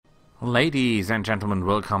Ladies and gentlemen,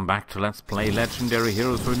 welcome back to Let's Play Legendary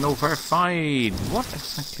Heroes with No Fair Fight. What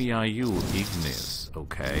exactly are you? Ignis.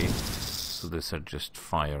 Okay. So these are just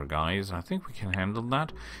fire guys. I think we can handle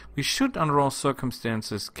that. We should, under all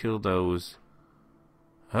circumstances, kill those...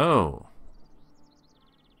 Oh.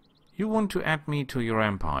 You want to add me to your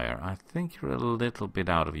empire. I think you're a little bit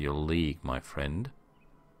out of your league, my friend.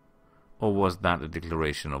 Or was that a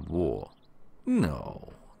declaration of war?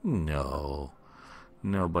 No. No.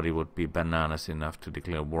 Nobody would be bananas enough to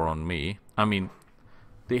declare war on me. I mean,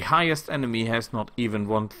 the highest enemy has not even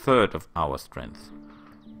 1/3 of our strength.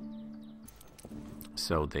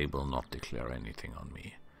 So they will not declare anything on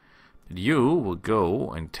me. But you will go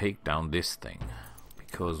and take down this thing.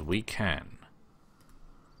 Because we can.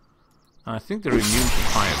 I think they're immune to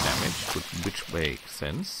fire damage, which makes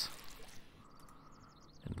sense.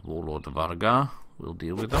 And Warlord Varga will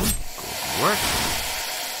deal with them. Good work.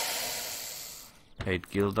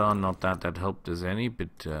 8 Gildar, not that helped us any,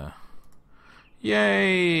 but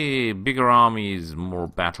yay! Bigger armies, more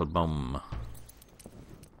battle bomb.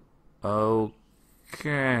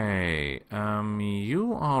 Okay,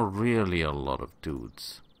 you are really a lot of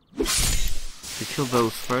dudes. We kill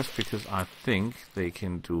those first because I think they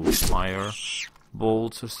can do fire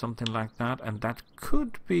bolts or something like that, and that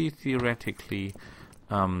could be theoretically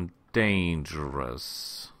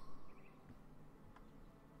dangerous.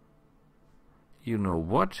 You know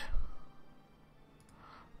what?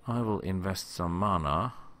 I will invest some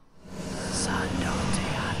mana.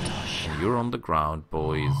 You're on the ground,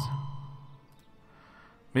 boys.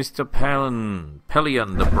 Mr. Pelion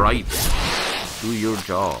the Bright, do your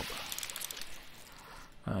job.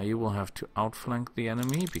 You will have to outflank the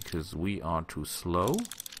enemy because we are too slow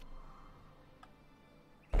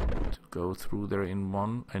to go through there in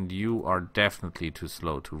one, and you are definitely too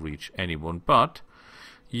slow to reach anyone, but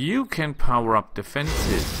you can power up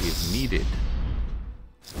defenses if needed.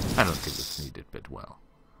 I don't think it's needed, but well.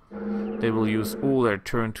 They will use all their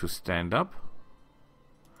turn to stand up.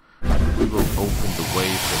 We will open the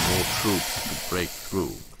way for more troops to break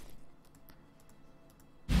through.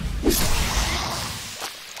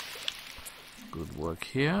 Good work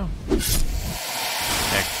here.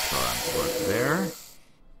 Excellent work there.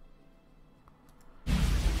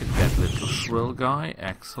 Hit that little shrill guy.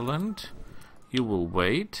 Excellent. You will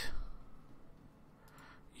wait.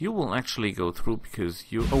 You will actually go through because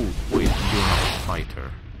you... Oh, wait, you're not a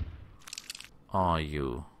fighter. Are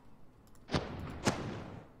you?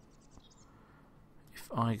 If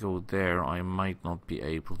I go there, I might not be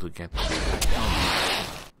able to get through.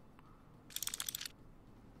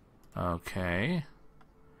 Okay.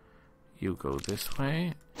 You go this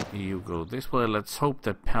way. You go this way. Let's hope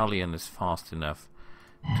that Pelion is fast enough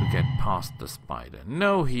to get past the spider.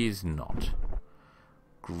 No, he's not.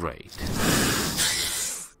 Great.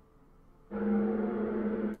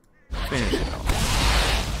 Finish it off.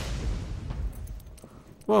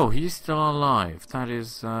 Whoa, he's still alive. That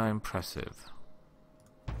is impressive.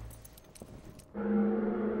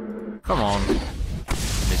 Come on.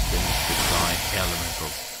 Mr. Guy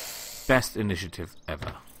Elementals. Best initiative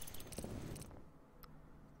ever.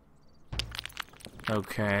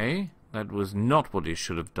 Okay. That was not what he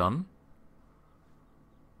should have done.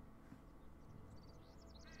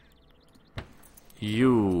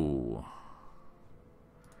 You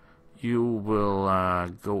will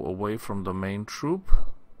go away from the main troop.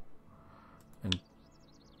 And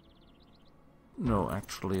no,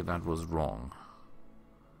 actually that was wrong.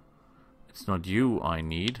 It's not you I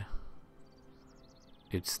need.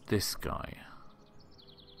 It's this guy.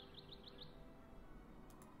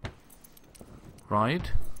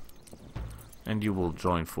 Right? And you will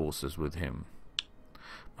join forces with him.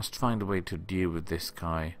 Must find a way to deal with this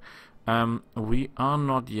guy. We are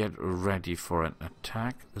not yet ready for an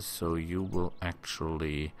attack, so you will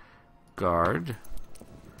actually guard.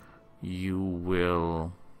 You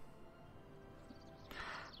will...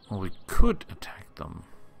 Well, we could attack them.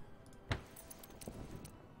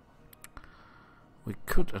 We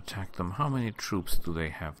could attack them. How many troops do they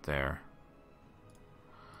have there?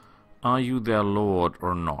 Are you their lord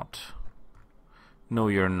or not? No,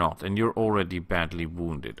 you're not, and you're already badly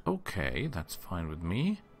wounded. Okay, that's fine with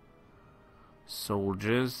me.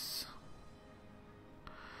 Soldiers.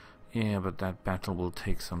 Yeah, but that battle will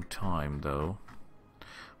take some time, though.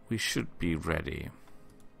 We should be ready.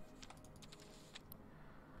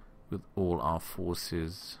 With all our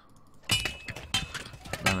forces.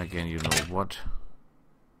 Then again, you know what?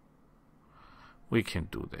 We can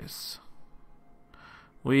do this.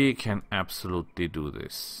 We can absolutely do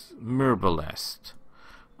this. Murbalest.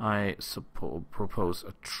 I propose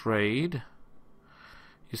a trade.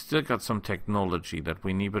 You still got some technology that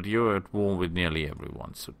we need, but you're at war with nearly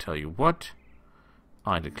everyone. So tell you what,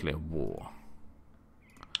 I declare war.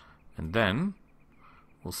 And then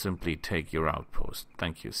we'll simply take your outpost.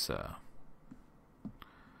 Thank you, sir.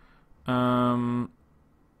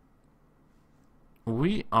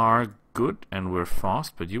 We are good and we're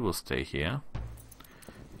fast, but you will stay here.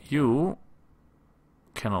 You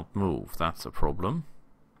cannot move. That's a problem.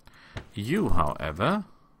 You, however,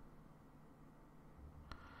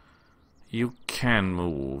 you can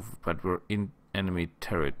move, but we're in enemy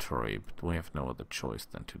territory, but we have no other choice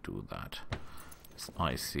than to do that. As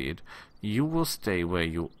I see it. You will stay where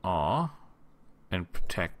you are and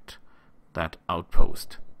protect that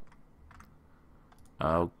outpost.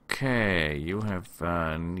 Okay, you have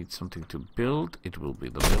need something to build. It will be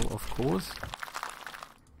the mill, of course.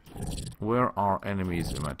 Where are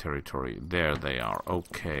enemies in my territory? There they are.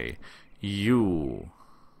 Okay. You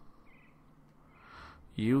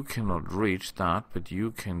cannot reach that, but you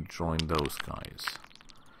can join those guys.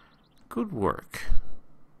 Good work.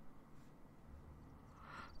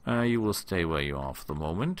 You will stay where you are for the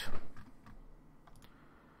moment.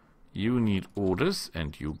 You need orders,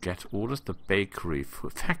 and you get orders. The bakery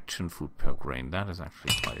faction food per grain. That is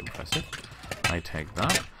actually quite impressive. I take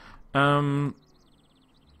that.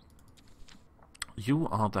 You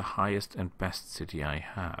are the highest and best city I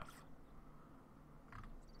have.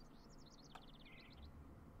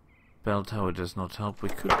 Bell tower does not help. We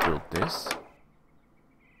could build this.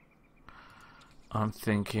 I'm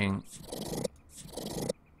thinking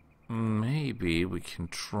maybe we can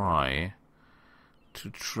try to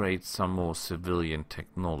trade some more civilian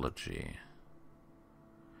technology.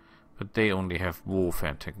 But they only have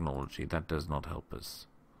warfare technology. That does not help us.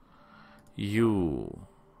 You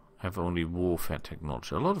have only warfare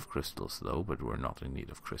technology. A lot of crystals though, but we're not in need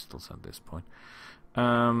of crystals at this point.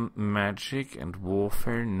 Magic and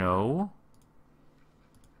warfare, no.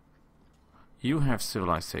 You have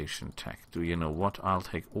civilization tech. Do you know what? I'll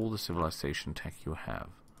take all the civilization tech you have.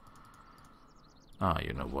 Ah,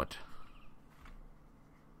 you know what?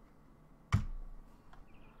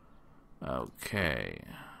 Okay.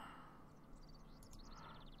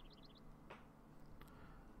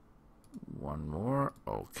 One more.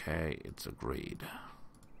 Okay, it's agreed.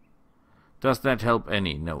 Does that help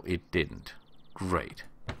any? No, it didn't. Great.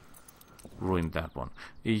 Ruined that one.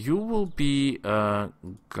 You will be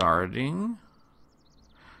guarding.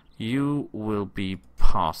 You will be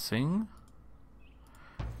passing.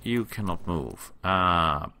 You cannot move.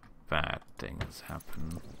 Ah, bad things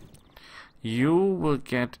happen. You will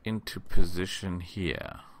get into position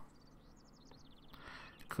here.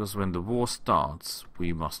 Because when the war starts,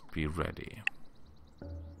 we must be ready.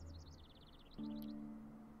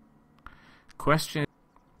 Question: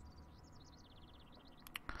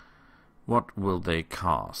 what will they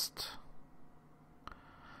cast?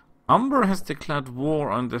 Umber has declared war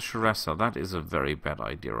on the Sharessa. That is a very bad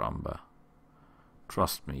idea, Umber.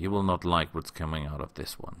 Trust me, you will not like what's coming out of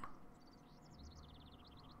this one.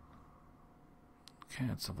 Okay,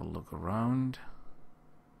 let's have a look around.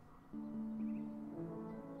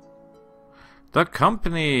 The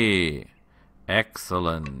company!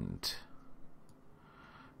 Excellent.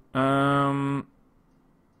 The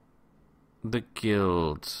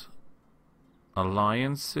guild.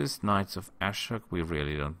 Alliances, Knights of Ashok, we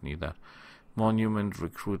really don't need that. Monument,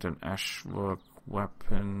 Recruit and Ashwork,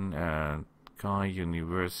 Weapon, Guy,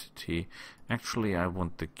 University. Actually, I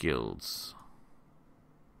want the guilds.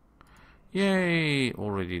 Yay!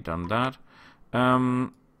 Already done that.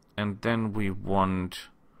 And then we want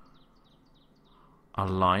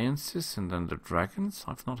alliances and then the dragons.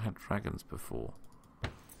 I've not had dragons before.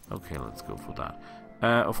 Okay, let's go for that.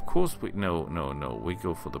 Of course we... No. We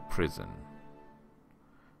go for the prison.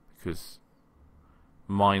 Because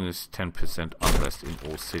minus 10% unrest in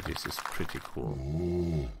all cities is pretty cool.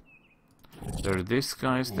 There are these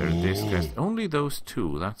guys, there are these guys. Only those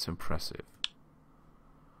two. That's impressive.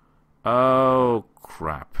 Oh,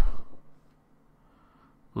 crap.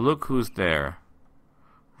 Look who's there.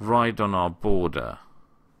 Right on our border.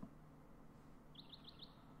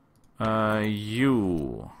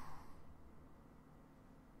 You.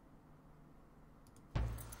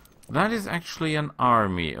 That is actually an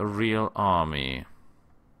army, a real army.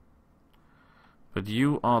 But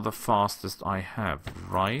you are the fastest I have,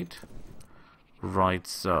 right? Right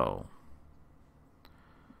so.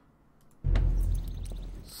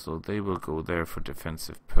 So they will go there for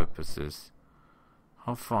defensive purposes.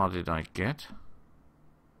 How far did I get?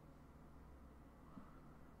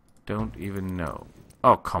 Don't even know.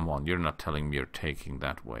 Oh, come on, you're not telling me you're taking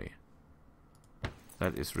that way.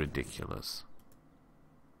 That is ridiculous.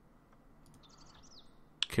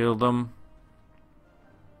 Kill them.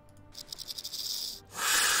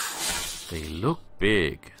 They look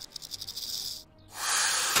big.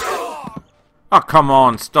 Oh, come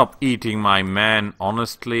on, stop eating my man,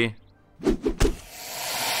 honestly.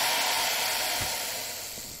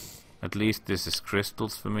 At least this is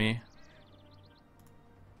crystals for me.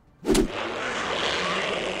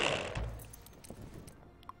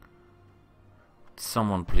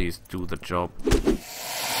 Someone please do the job.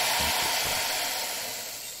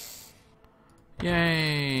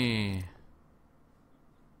 Yay!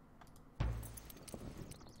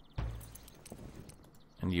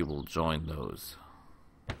 And you will join those.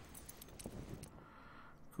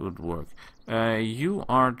 Good work. You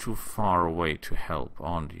are too far away to help,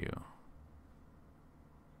 aren't you?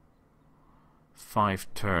 5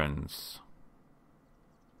 turns.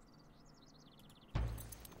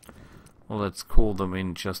 Well, let's call them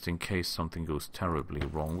in just in case something goes terribly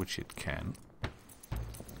wrong, which it can.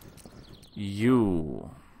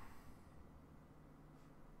 You.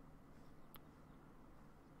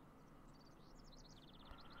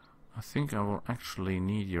 I think I will actually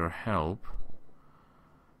need your help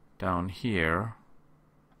down here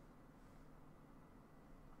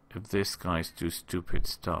if this guy's do stupid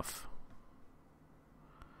stuff.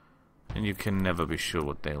 And you can never be sure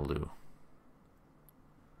what they'll do.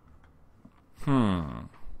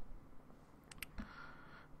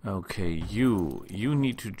 Okay, you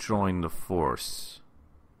need to join the force.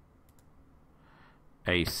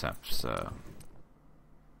 ASAP, sir.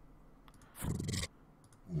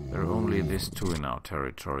 There are only these 2 in our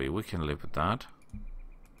territory. We can live with that.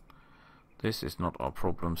 This is not our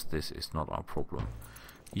problems. This is not our problem.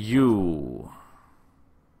 You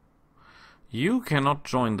cannot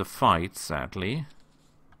join the fight, sadly.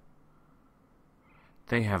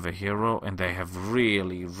 They have a hero and they have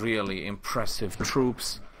really, really impressive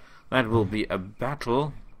troops. That will be a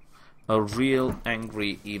battle. A real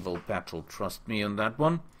angry, evil battle. Trust me on that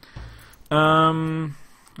one.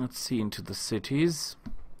 Let's see into the cities.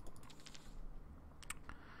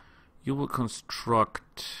 You will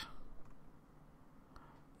construct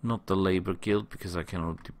not the labor guild because I can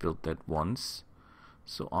only build that once.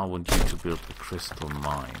 So I want you to build a crystal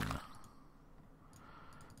mine.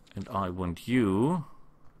 And I want you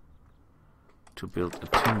to build a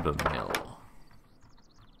timber mill.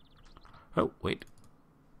 Oh, wait.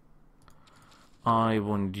 I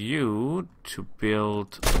want you to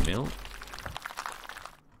build a mill.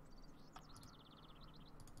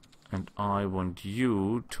 And I want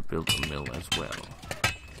you to build a mill as well.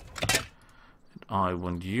 And I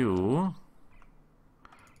want you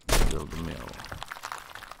to build a mill.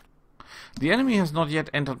 The enemy has not yet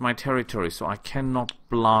entered my territory, so I cannot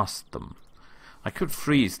blast them. I could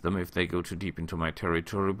freeze them if they go too deep into my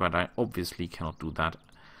territory, but I obviously cannot do that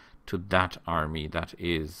to that army that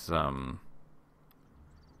is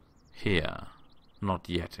here. Not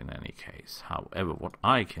yet in any case. However, what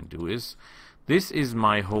I can do is, this is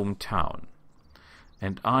my hometown.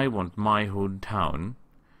 And I want my hometown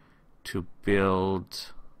to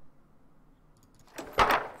build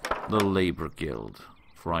the labor guild.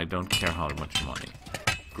 For I don't care how much money.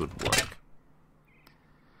 Good work.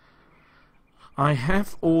 I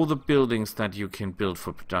have all the buildings that you can build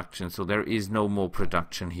for production, so there is no more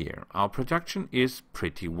production here. Our production is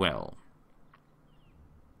pretty well.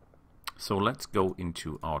 So let's go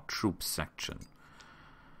into our troops section.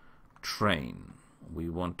 Train. We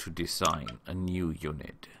want to design a new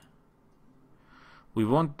unit. We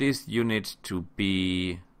want this unit to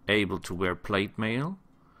be able to wear plate mail.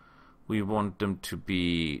 We want them to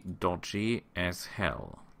be dodgy as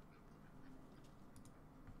hell.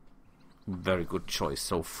 Very good choice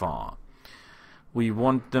so far. We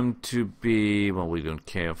want them to be, well, we don't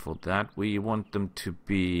care for that. We want them to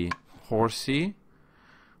be horsey.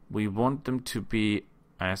 We want them to be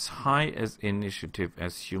as high as initiative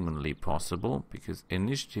as humanly possible, because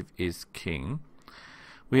initiative is king.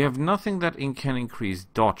 We have nothing that can increase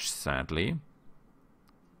dodge, sadly.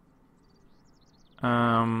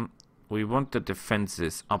 We want the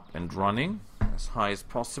defenses up and running as high as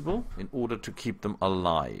possible in order to keep them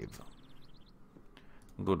alive.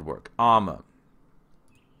 Good work. Armor.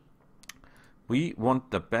 We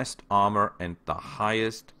want the best armor and the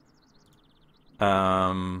highest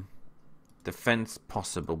defense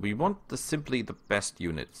possible. We want simply the best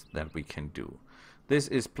units that we can do. This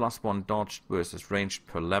is +1 dodged versus ranged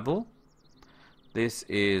per level. This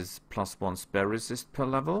is +1 spell resist per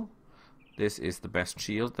level. This is the best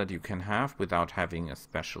shield that you can have without having a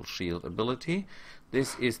special shield ability.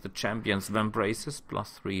 This is the Champion's Vambraces,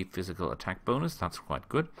 +3 physical attack bonus. That's quite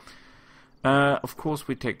good. Of course,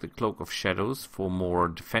 we take the Cloak of Shadows for more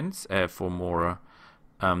defense, for more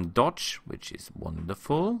dodge, which is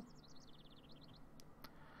wonderful.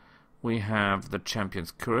 We have the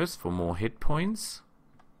Champion's Curse for more hit points.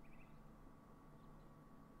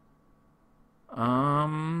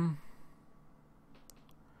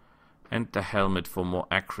 And the helmet for more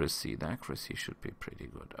accuracy. The accuracy should be pretty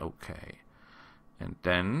good. Okay. And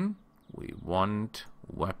then we want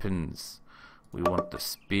weapons. We want the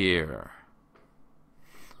spear.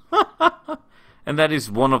 And that is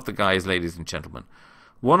one of the guys, ladies and gentlemen.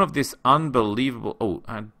 One of this unbelievable... Oh,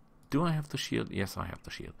 do I have the shield? Yes, I have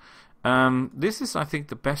the shield. This is, I think,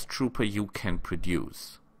 the best trooper you can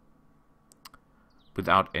produce.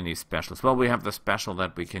 Without any specials. Well, we have the special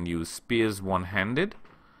that we can use spears one-handed.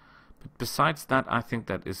 But besides that, I think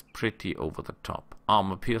that is pretty over the top.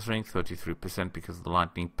 Armor piercing, 33% because of the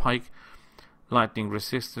lightning pike. Lightning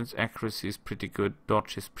resistance, accuracy is pretty good.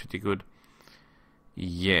 Dodge is pretty good.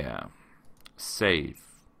 Yeah. Save.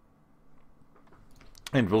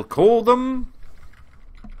 And we'll call them...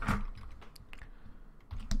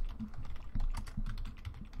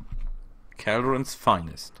 Calderon's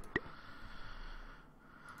Finest.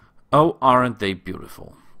 Oh, aren't they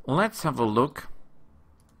beautiful? Let's have a look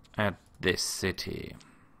at this city.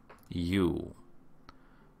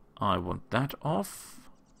 I want that off.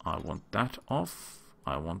 I want that off.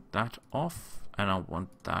 I want that off. And I want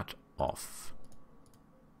that off.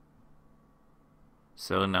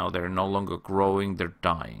 So now they're no longer growing, they're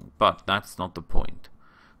dying. But that's not the point.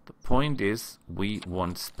 The point is we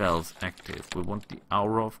want spells active. We want the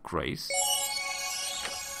Aura of Grace.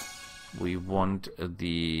 We want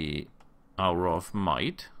the Aura of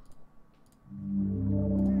Might.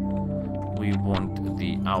 We want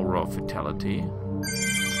the Aura of Vitality.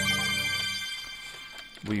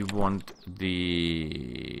 We want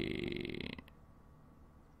the...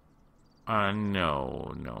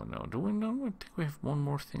 no. Do we know? I think we have one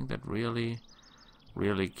more thing that really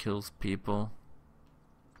kills people.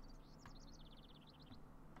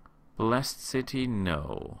 Blessed City?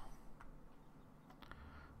 No.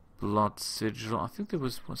 Blood Sigil? I think there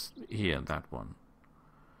was here, that one.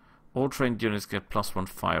 All trained units get +1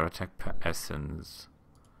 fire attack per essence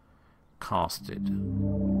casted.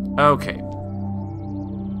 Okay.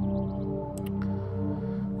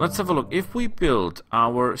 Let's have a look. If we build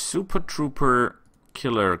our Super Trooper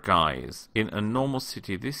killer guys in a normal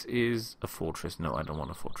city, this is a fortress. No, I don't want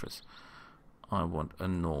a fortress. I want a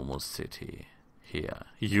normal city. Here.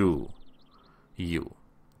 You.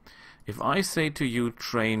 If I say to you,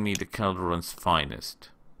 train me the Calderon's Finest,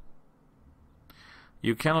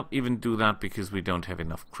 you cannot even do that because we don't have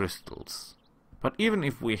enough crystals. But even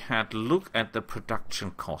if we had, look at the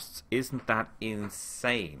production costs. Isn't that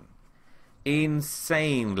insane?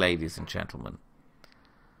 Insane, ladies and gentlemen.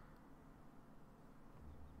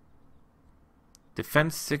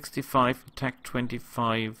 Defense 65, attack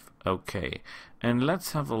 25. Okay. And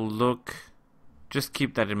let's have a look. Just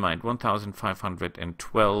keep that in mind.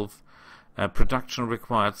 1,512. Production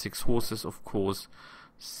required 6 horses, of course.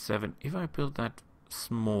 7. If I build that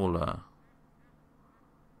smaller.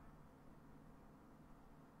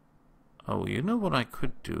 Oh, you know what I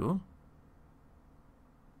could do?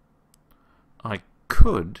 I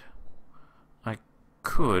could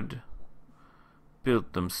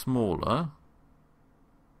build them smaller.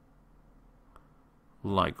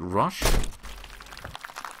 Like Rush.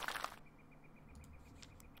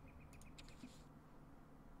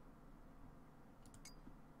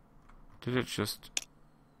 Did it just...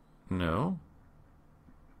 No?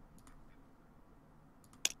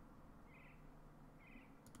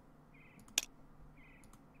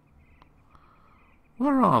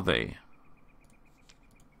 Where are they?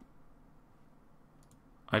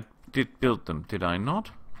 I did build them, did I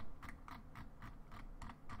not?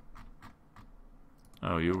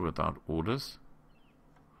 Oh, you're without orders.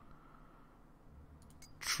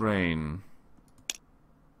 Train.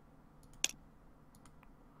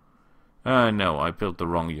 No, I built the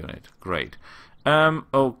wrong unit. Great.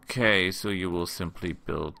 Okay, so you will simply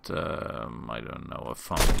build, I don't know, a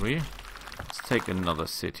foundry. Let's take another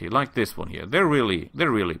city, like this one here. They're really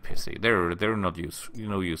pissy. They're not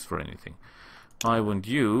no use for anything. I want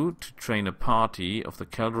you to train a party of the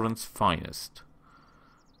Calderon's Finest.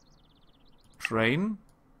 Train,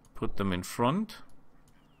 put them in front.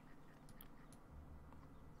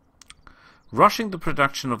 Rushing the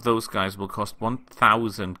production of those guys will cost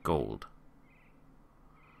 1,000 gold.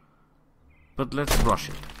 But let's rush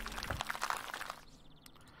it.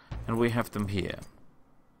 And we have them here.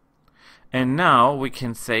 And now we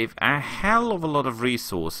can save a hell of a lot of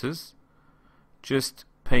resources just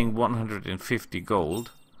paying 150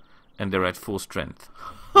 gold, and they're at full strength.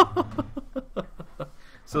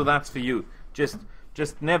 So that's for you. Just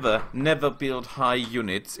Just never build high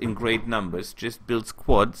units in great numbers. Just build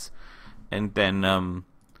squads and then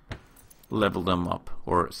level them up,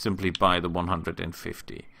 or simply buy the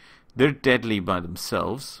 150. They're deadly by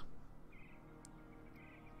themselves.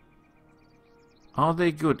 Are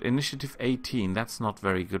they good? Initiative 18, that's not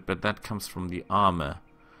very good, but that comes from the armor.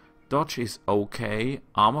 Dodge is okay.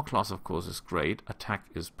 Armor class, of course, is great. Attack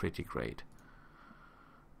is pretty great.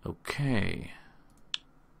 Okay.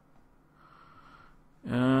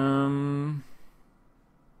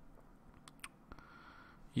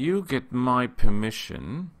 You get my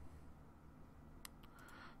permission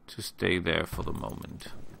to stay there for the moment.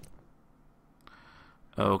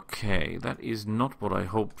 Okay, that is not what I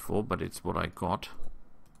hoped for, but it's what I got.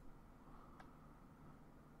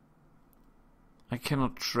 I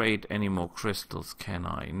cannot trade any more crystals, can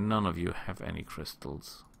I? None of you have any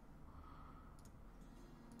crystals.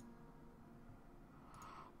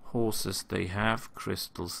 Horses they have,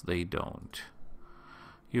 crystals they don't.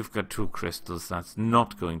 You've got 2 crystals, that's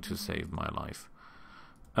not going to save my life.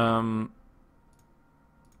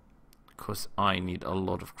 Because I need a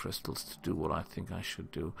lot of crystals to do what I think I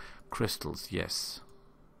should do. Crystals, yes.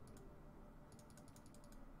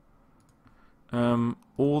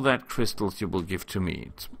 All that crystals you will give to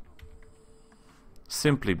me.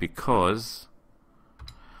 Simply because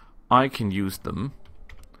I can use them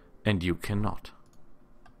and you cannot.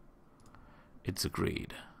 It's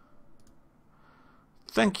agreed.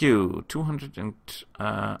 Thank you. 200 and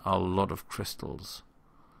a lot of crystals.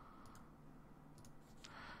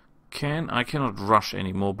 I cannot rush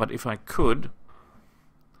anymore, but if I could,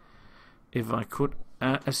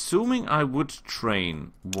 assuming I would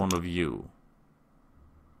train one of you.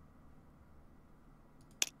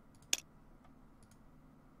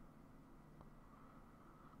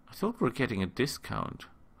 I thought we're getting a discount.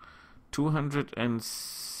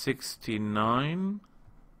 269.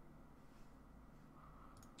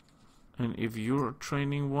 And if you're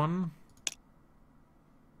training one...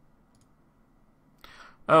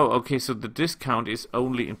 Oh, okay, so the discount is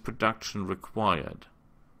only in production required.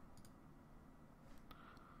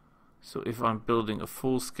 So if I'm building a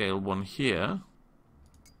full-scale one here...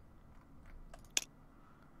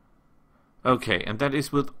 Okay, and that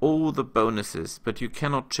is with all the bonuses, but you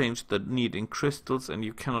cannot change the need in crystals and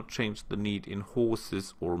you cannot change the need in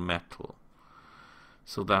horses or metal.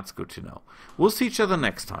 So that's good to know. We'll see each other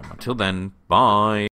next time. Until then, bye!